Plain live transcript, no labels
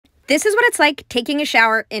This is what it's like taking a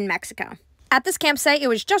shower in Mexico. At this campsite, it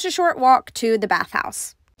was just a short walk to the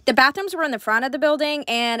bathhouse. The bathrooms were in the front of the building,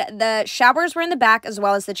 and the showers were in the back, as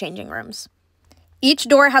well as the changing rooms. Each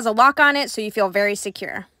door has a lock on it, so you feel very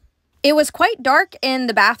secure. It was quite dark in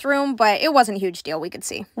the bathroom, but it wasn't a huge deal, we could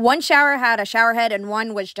see. One shower had a shower head, and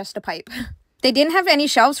one was just a pipe. They didn't have any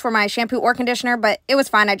shelves for my shampoo or conditioner, but it was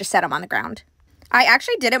fine, I just set them on the ground. I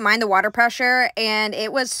actually didn't mind the water pressure, and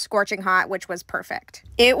it was scorching hot, which was perfect.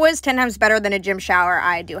 It was 10 times better than a gym shower,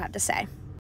 I do have to say.